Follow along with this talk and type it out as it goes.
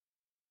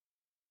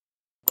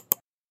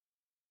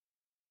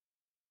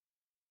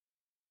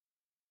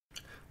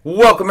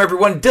Welcome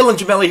everyone, Dylan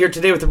Gemelli here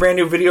today with a brand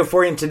new video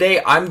for you, and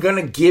today I'm going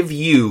to give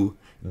you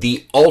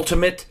the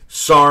ultimate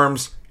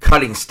SARMs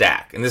cutting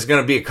stack. And this is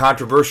going to be a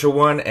controversial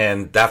one,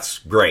 and that's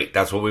great.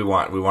 That's what we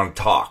want. We want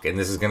to talk, and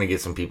this is going to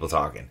get some people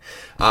talking.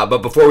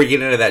 But before we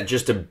get into that,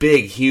 just a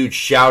big, huge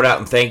shout out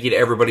and thank you to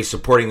everybody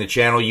supporting the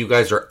channel. You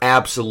guys are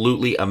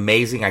absolutely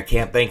amazing. I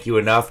can't thank you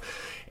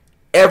enough.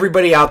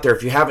 Everybody out there,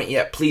 if you haven't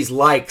yet, please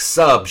like,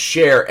 sub,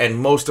 share, and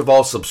most of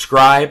all,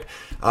 subscribe.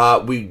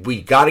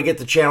 We got to get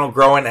the channel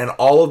growing, and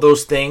all of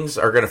those things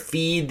are going to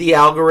feed the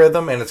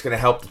algorithm, and it's going to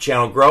help the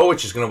channel grow,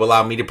 which is going to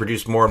allow me to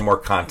produce more and more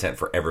content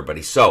for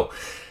everybody. So,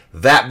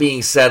 that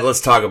being said,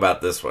 let's talk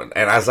about this one.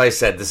 And as I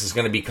said, this is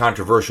going to be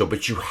controversial,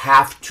 but you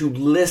have to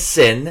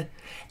listen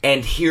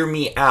and hear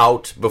me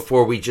out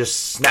before we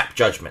just snap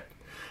judgment.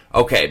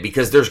 Okay,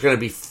 because there's going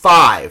to be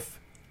 5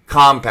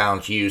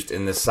 compounds used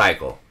in this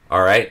cycle,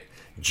 all right?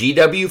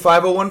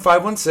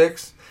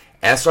 GW501516,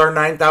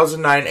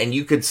 SR9009, and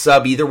you could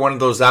sub either one of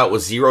those out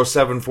with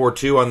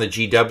 0742 on the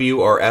GW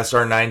or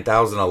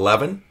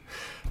SR9011,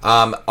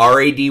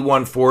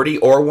 RAD140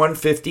 or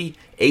 150,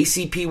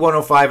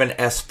 ACP105, and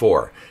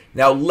S4.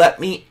 Now, let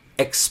me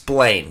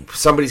explain.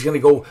 Somebody's going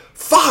to go,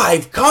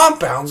 5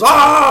 compounds?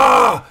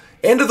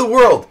 End of the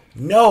world.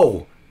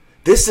 No,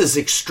 this is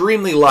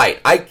extremely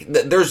light.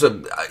 There's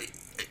a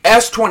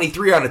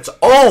S23 on its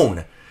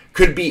own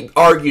could be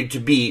argued to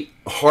be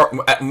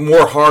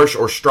more harsh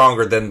or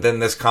stronger than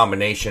this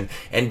combination.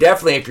 And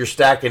definitely if you're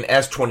stacking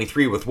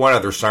S23 with one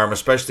other SARM,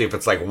 especially if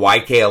it's like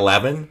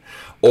YK11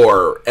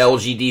 or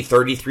LGD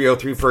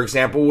 3303, for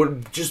example,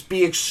 would just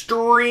be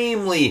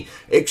extremely,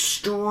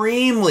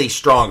 extremely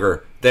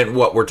stronger than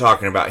what we're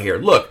talking about here.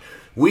 Look,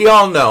 we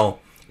all know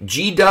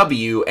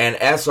GW and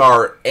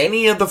SR,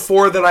 any of the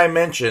 4 that I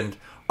mentioned,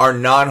 are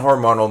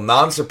non-hormonal,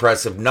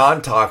 non-suppressive,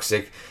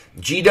 non-toxic.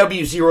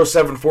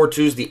 GW0742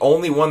 is the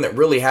only one that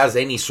really has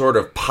any sort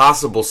of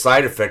possible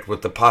side effect,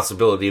 with the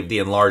possibility of the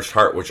enlarged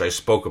heart, which I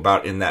spoke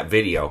about in that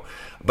video.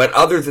 But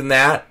other than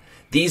that,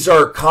 these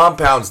are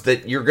compounds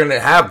that you're going to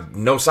have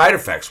no side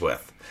effects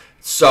with.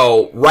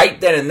 So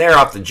right then and there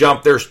off the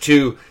jump, there's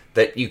 2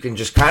 that you can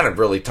just kind of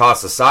really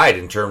toss aside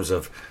in terms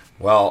of,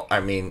 well,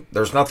 I mean,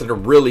 there's nothing to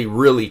really,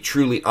 really,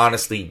 truly,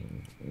 honestly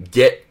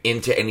get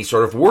into any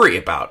sort of worry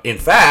about. In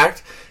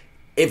fact,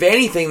 if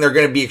anything, they're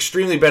going to be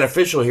extremely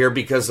beneficial here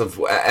because of,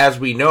 as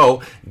we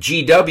know,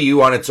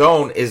 GW on its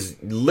own is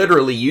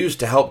literally used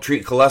to help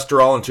treat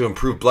cholesterol and to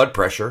improve blood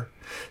pressure.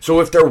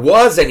 So if there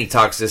was any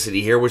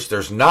toxicity here, which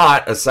there's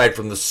not, aside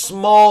from the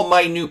small,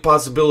 minute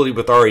possibility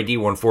with RAD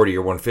 140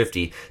 or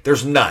 150,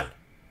 there's none.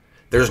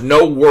 There's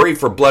no worry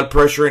for blood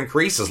pressure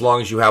increase as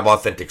long as you have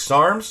authentic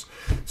SARMs.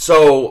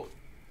 So,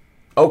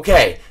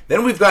 okay.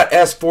 Then we've got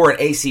S4 and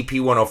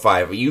ACP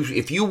 105.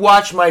 If you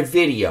watch my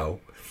video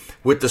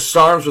with the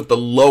SARMs with the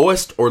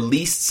lowest or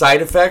least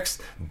side effects,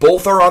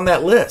 both are on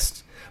that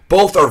list.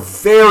 Both are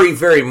very,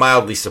 very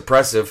mildly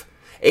suppressive.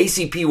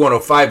 ACP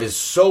 105 is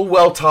so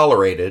well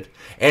tolerated,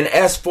 and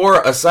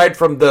S4, aside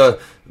from the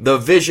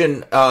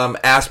vision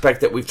aspect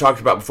that we've talked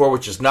about before,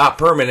 which is not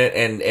permanent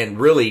and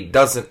really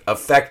doesn't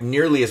affect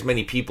nearly as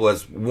many people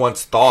as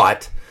once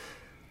thought,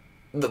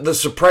 the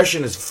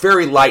suppression is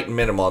very light and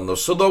minimal on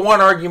those. So the one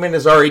argument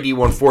is RAD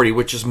 140,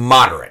 which is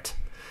moderate.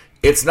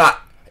 It's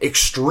not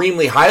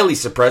extremely highly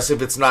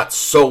suppressive. It's not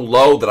so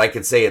low that I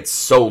could say it's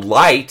so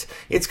light.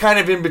 It's kind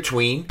of in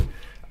between.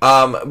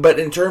 But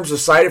in terms of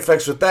side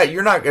effects with that,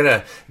 you're not going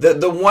to...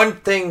 The one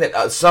thing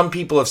that some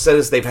people have said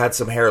is they've had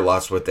some hair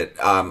loss with it.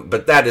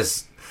 But that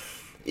is...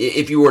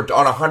 If you were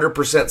on a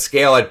 100%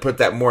 scale, I'd put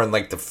that more in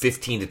like the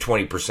 15 to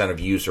 20% of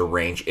user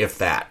range, if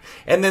that.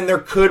 And then there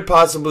could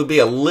possibly be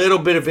a little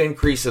bit of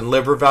increase in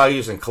liver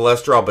values and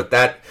cholesterol, but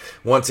that,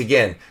 once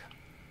again,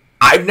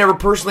 I've never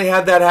personally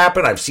had that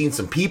happen. I've seen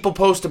some people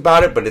post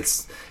about it,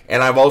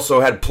 and I've also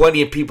had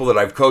plenty of people that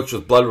I've coached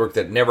with blood work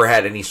that never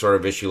had any sort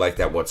of issue like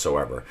that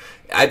whatsoever.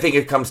 I think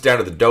it comes down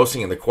to the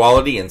dosing and the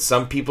quality, and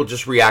some people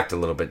just react a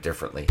little bit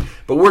differently.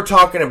 But we're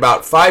talking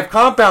about 5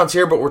 compounds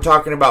here, but we're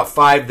talking about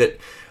 5 that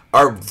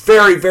are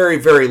very, very,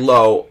 very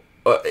low,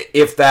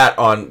 if that,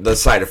 on the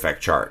side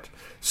effect chart.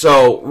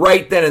 So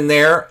right then and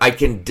there, I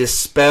can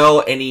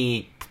dispel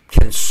any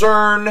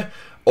concern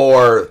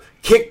or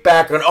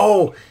kickback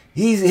on,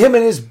 him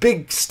and his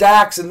big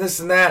stacks and this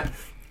and that.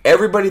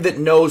 Everybody that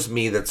knows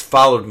me, that's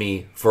followed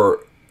me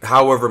for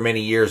however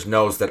many years,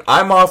 knows that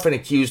I'm often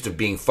accused of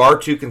being far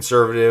too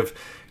conservative,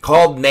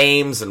 called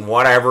names and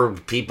whatever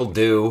people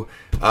do,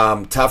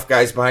 tough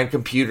guys behind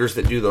computers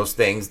that do those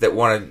things, that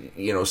want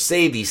to,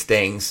 say these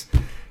things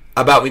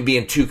about me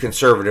being too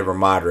conservative or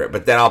moderate.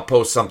 But then I'll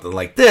post something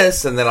like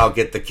this, and then I'll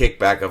get the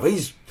kickback of,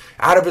 he's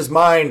out of his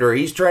mind, or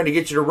he's trying to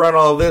get you to run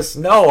all this.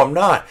 No, I'm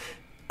not.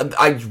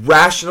 I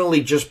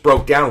rationally just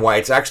broke down why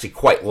it's actually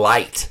quite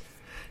light.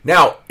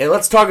 Now, and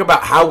let's talk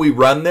about how we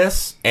run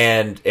this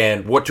and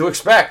what to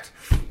expect.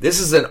 This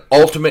is an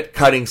ultimate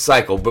cutting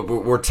cycle, but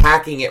we're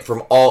attacking it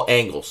from all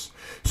angles.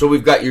 So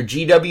we've got your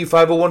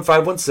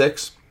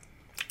GW501516,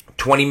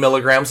 20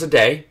 milligrams a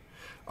day.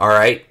 All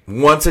right,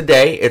 once a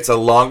day. It's a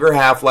longer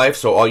half-life,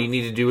 so all you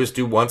need to do is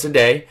do once a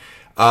day.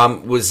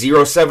 was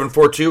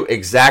 0742,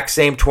 exact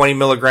same 20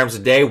 milligrams a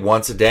day,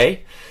 once a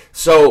day.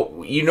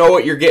 So you know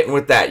what you're getting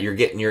with that. You're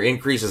getting your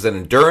increases in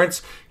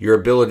endurance, your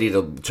ability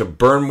to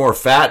burn more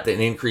fat, an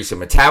increase in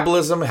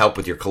metabolism, help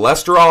with your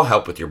cholesterol,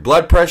 help with your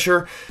blood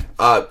pressure.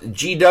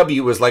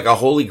 GW is like a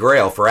holy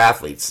grail for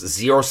athletes.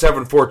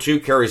 0742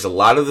 carries a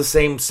lot of the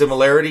same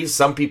similarities.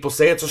 Some people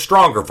say it's a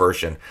stronger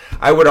version.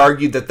 I would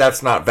argue that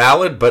that's not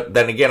valid, but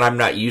then again, I'm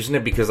not using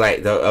it because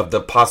of the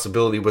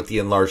possibility with the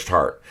enlarged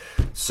heart.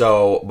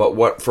 So,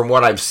 but from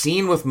what I've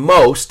seen with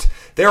most,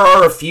 there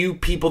are a few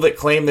people that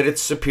claim that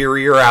it's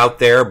superior out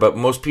there, but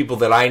most people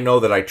that I know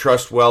that I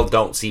trust well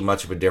don't see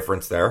much of a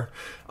difference there.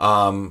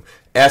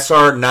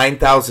 SR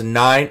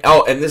 9009.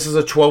 Oh, and this is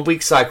a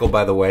 12-week cycle,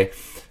 by the way.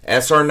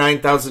 SR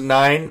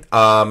 9009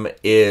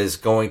 is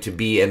going to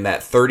be in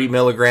that 30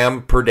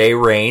 milligram per day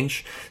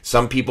range.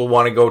 Some people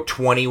want to go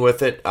 20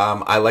 with it.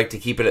 I like to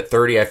keep it at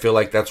 30. I feel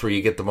like that's where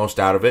you get the most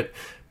out of it,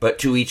 but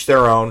to each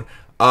their own.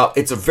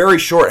 It's a very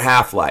short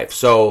half-life,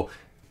 so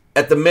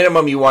at the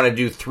minimum, you want to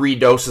do 3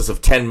 doses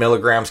of 10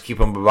 milligrams, keep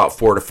them about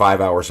 4 to 5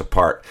 hours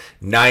apart.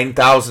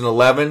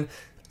 9011,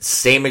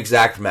 same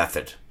exact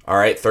method. All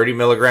right, 30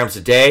 milligrams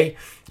a day.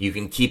 You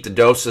can keep the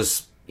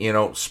doses,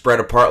 spread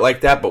apart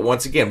like that. But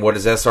once again, what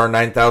is SR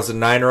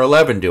 9009 or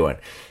 11 doing?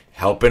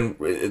 Helping.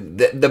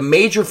 The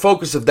major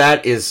focus of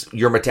that is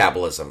your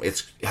metabolism.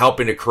 It's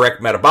helping to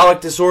correct metabolic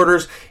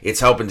disorders.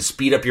 It's helping to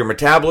speed up your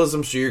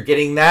metabolism. So you're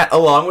getting that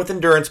along with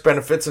endurance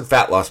benefits and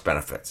fat loss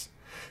benefits.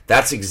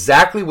 That's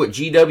exactly what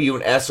GW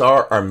and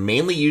SR are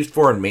mainly used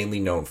for and mainly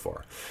known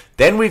for.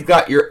 Then we've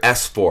got your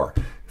S4.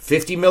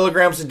 50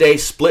 milligrams a day,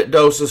 split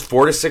doses,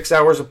 4 to 6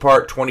 hours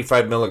apart,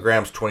 25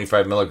 milligrams,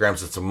 25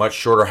 milligrams. It's a much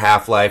shorter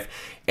half-life.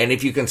 And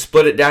if you can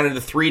split it down into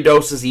 3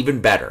 doses,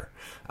 even better.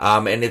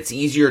 And it's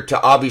easier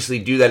to obviously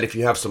do that if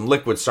you have some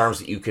liquid SARMs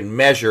that you can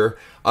measure.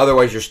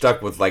 Otherwise, you're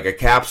stuck with like a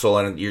capsule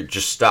and you're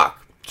just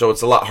stuck. So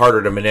it's a lot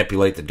harder to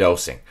manipulate the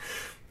dosing.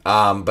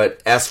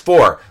 But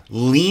S4,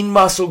 lean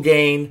muscle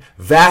gain,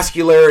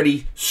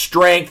 vascularity,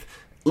 strength.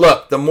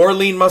 Look, the more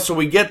lean muscle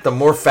we get, the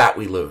more fat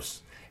we lose.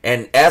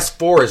 And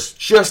S4 is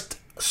just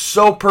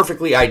so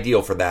perfectly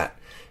ideal for that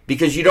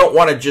because you don't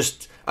want to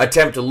just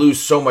attempt to lose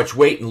so much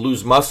weight and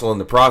lose muscle in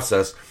the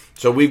process.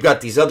 So we've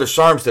got these other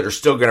SARMs that are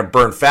still going to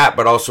burn fat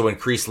but also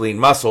increase lean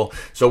muscle.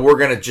 So we're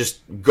going to just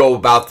go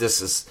about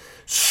this as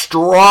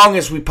strong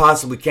as we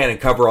possibly can and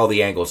cover all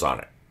the angles on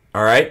it.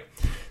 All right?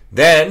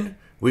 Then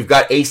we've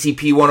got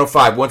ACP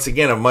 105. Once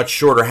again, a much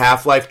shorter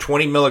half-life,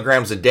 20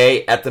 milligrams a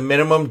day at the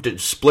minimum. To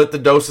split the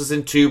doses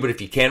in 2, but if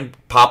you can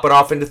pop it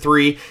off into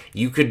 3,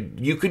 you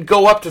could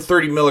go up to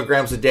 30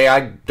 milligrams a day.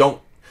 I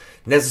don't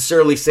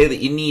necessarily say that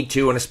you need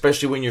to, and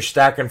especially when you're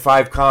stacking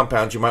 5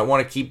 compounds, you might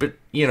want to keep it,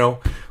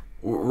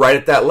 right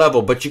at that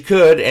level. But you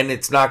could, and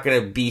it's not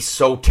going to be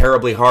so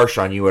terribly harsh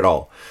on you at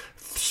all.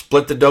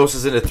 Split the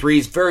doses into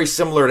 3s, very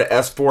similar to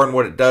S4 and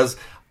what it does.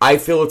 I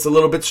feel it's a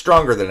little bit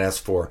stronger than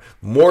S4.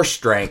 More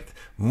strength,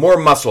 more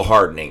muscle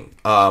hardening.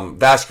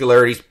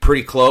 Vascularity is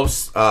pretty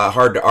close.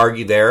 Hard to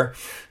argue there.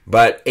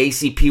 But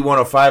ACP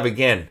 105,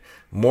 again,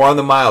 more on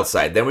the mild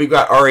side. Then we've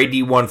got RAD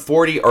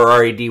 140 or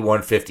RAD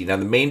 150. Now,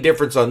 the main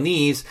difference on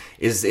these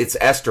is it's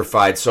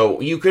esterified. So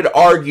you could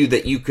argue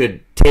that you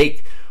could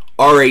take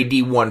RAD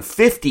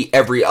 150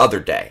 every other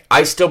day.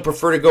 I still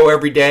prefer to go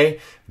every day,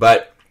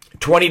 but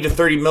 20 to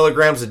 30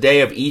 milligrams a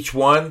day of each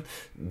one.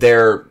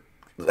 Their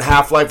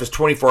half-life is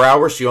 24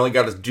 hours, so you only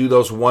got to do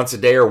those once a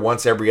day or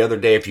once every other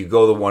day if you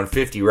go the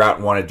 150 route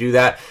and want to do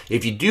that.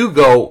 If you do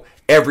go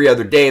every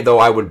other day, though,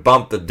 I would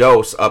bump the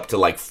dose up to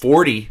like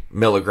 40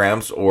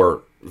 milligrams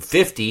or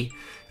 50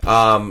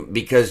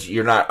 because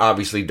you're not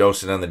obviously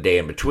dosing on the day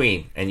in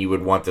between, and you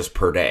would want this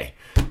per day.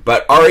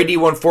 But RAD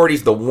 140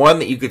 is the one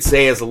that you could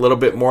say is a little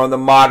bit more on the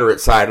moderate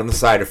side on the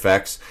side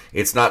effects.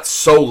 It's not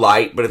so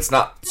light, but it's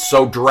not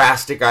so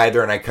drastic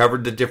either. And I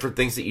covered the different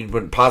things that you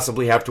would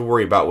possibly have to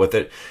worry about with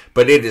it.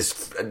 But it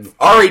is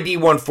RAD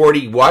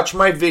 140. Watch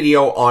my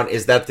video on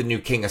Is That the New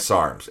King of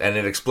SARMs? And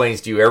it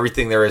explains to you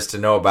everything there is to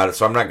know about it.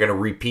 So I'm not going to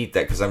repeat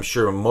that because I'm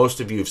sure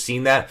most of you have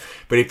seen that.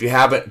 But if you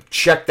haven't,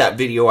 check that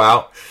video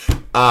out.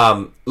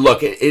 Look,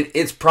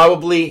 it's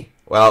probably,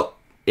 well,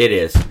 it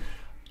is.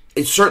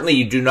 Certainly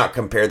you do not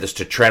compare this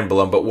to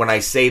Trenbolone, but when I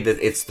say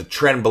that it's the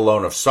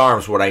Trenbolone of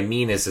SARMs, what I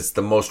mean is it's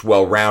the most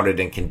well-rounded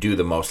and can do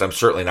the most. I'm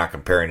certainly not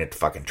comparing it to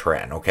fucking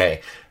Tren,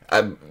 okay?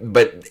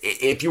 But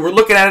if you were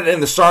looking at it in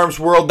the SARMs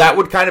world, that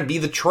would kind of be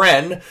the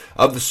Tren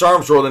of the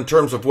SARMs world in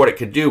terms of what it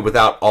could do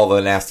without all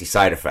the nasty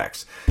side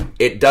effects.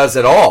 It does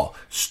it all.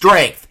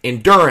 Strength,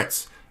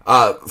 endurance,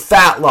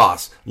 fat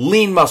loss,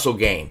 lean muscle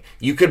gain.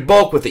 You could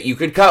bulk with it. You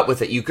could cut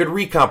with it. You could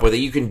recomp with it.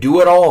 You can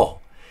do it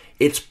all.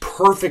 It's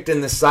perfect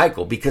in this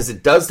cycle because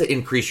it does to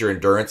increase your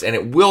endurance and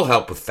it will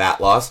help with fat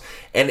loss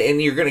and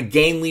you're going to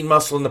gain lean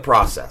muscle in the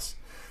process.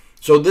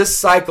 So this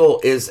cycle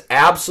is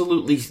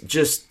absolutely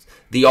just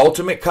the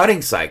ultimate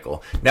cutting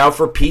cycle. Now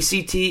for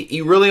PCT,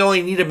 you really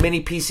only need a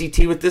mini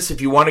PCT with this.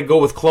 If you want to go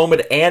with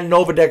Clomid and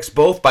Novadex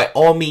both, by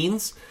all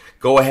means,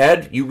 go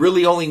ahead. You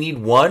really only need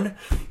one.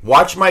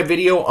 Watch my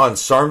video on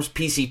SARM's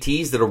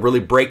PCTs that'll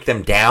really break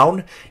them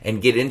down and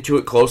get into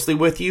it closely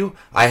with you.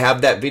 I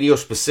have that video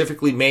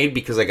specifically made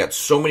because I got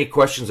so many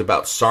questions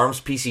about SARM's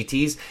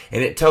PCTs,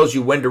 and it tells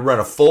you when to run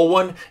a full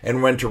one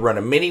and when to run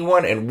a mini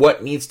one and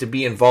what needs to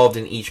be involved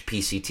in each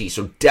PCT.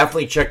 So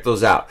definitely check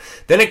those out.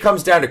 Then it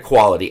comes down to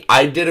quality.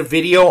 I did a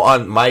video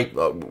on my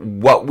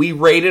what we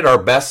rated our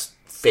best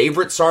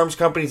favorite SARMs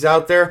companies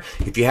out there.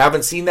 If you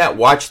haven't seen that,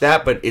 watch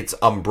that. But it's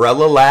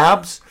Umbrella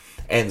Labs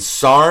and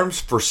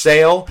SARMs for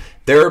sale.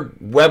 Their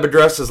web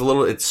address is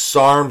it's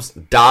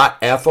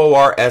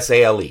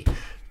sarms.forsale,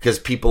 because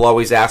people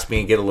always ask me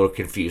and get a little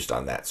confused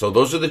on that. So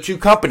those are the two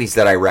companies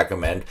that I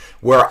recommend,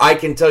 where I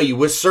can tell you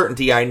with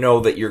certainty I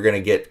know that you're going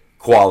to get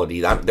quality.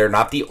 They're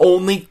not the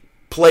only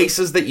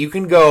places that you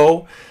can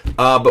go,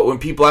 but when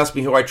people ask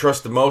me who I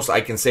trust the most,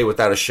 I can say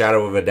without a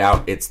shadow of a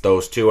doubt it's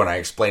those two, and I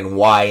explain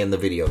why in the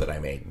video that I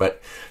made.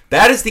 But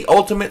that is the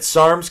ultimate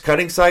SARMs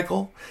cutting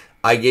cycle.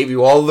 I gave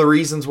you all the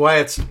reasons why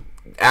it's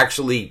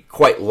actually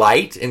quite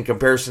light in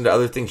comparison to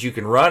other things you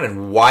can run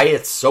and why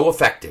it's so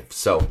effective.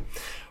 So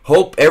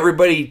hope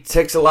everybody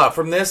takes a lot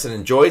from this and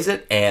enjoys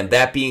it. And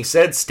that being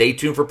said, stay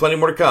tuned for plenty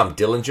more to come.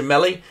 Dylan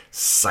Gemelli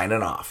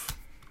signing off.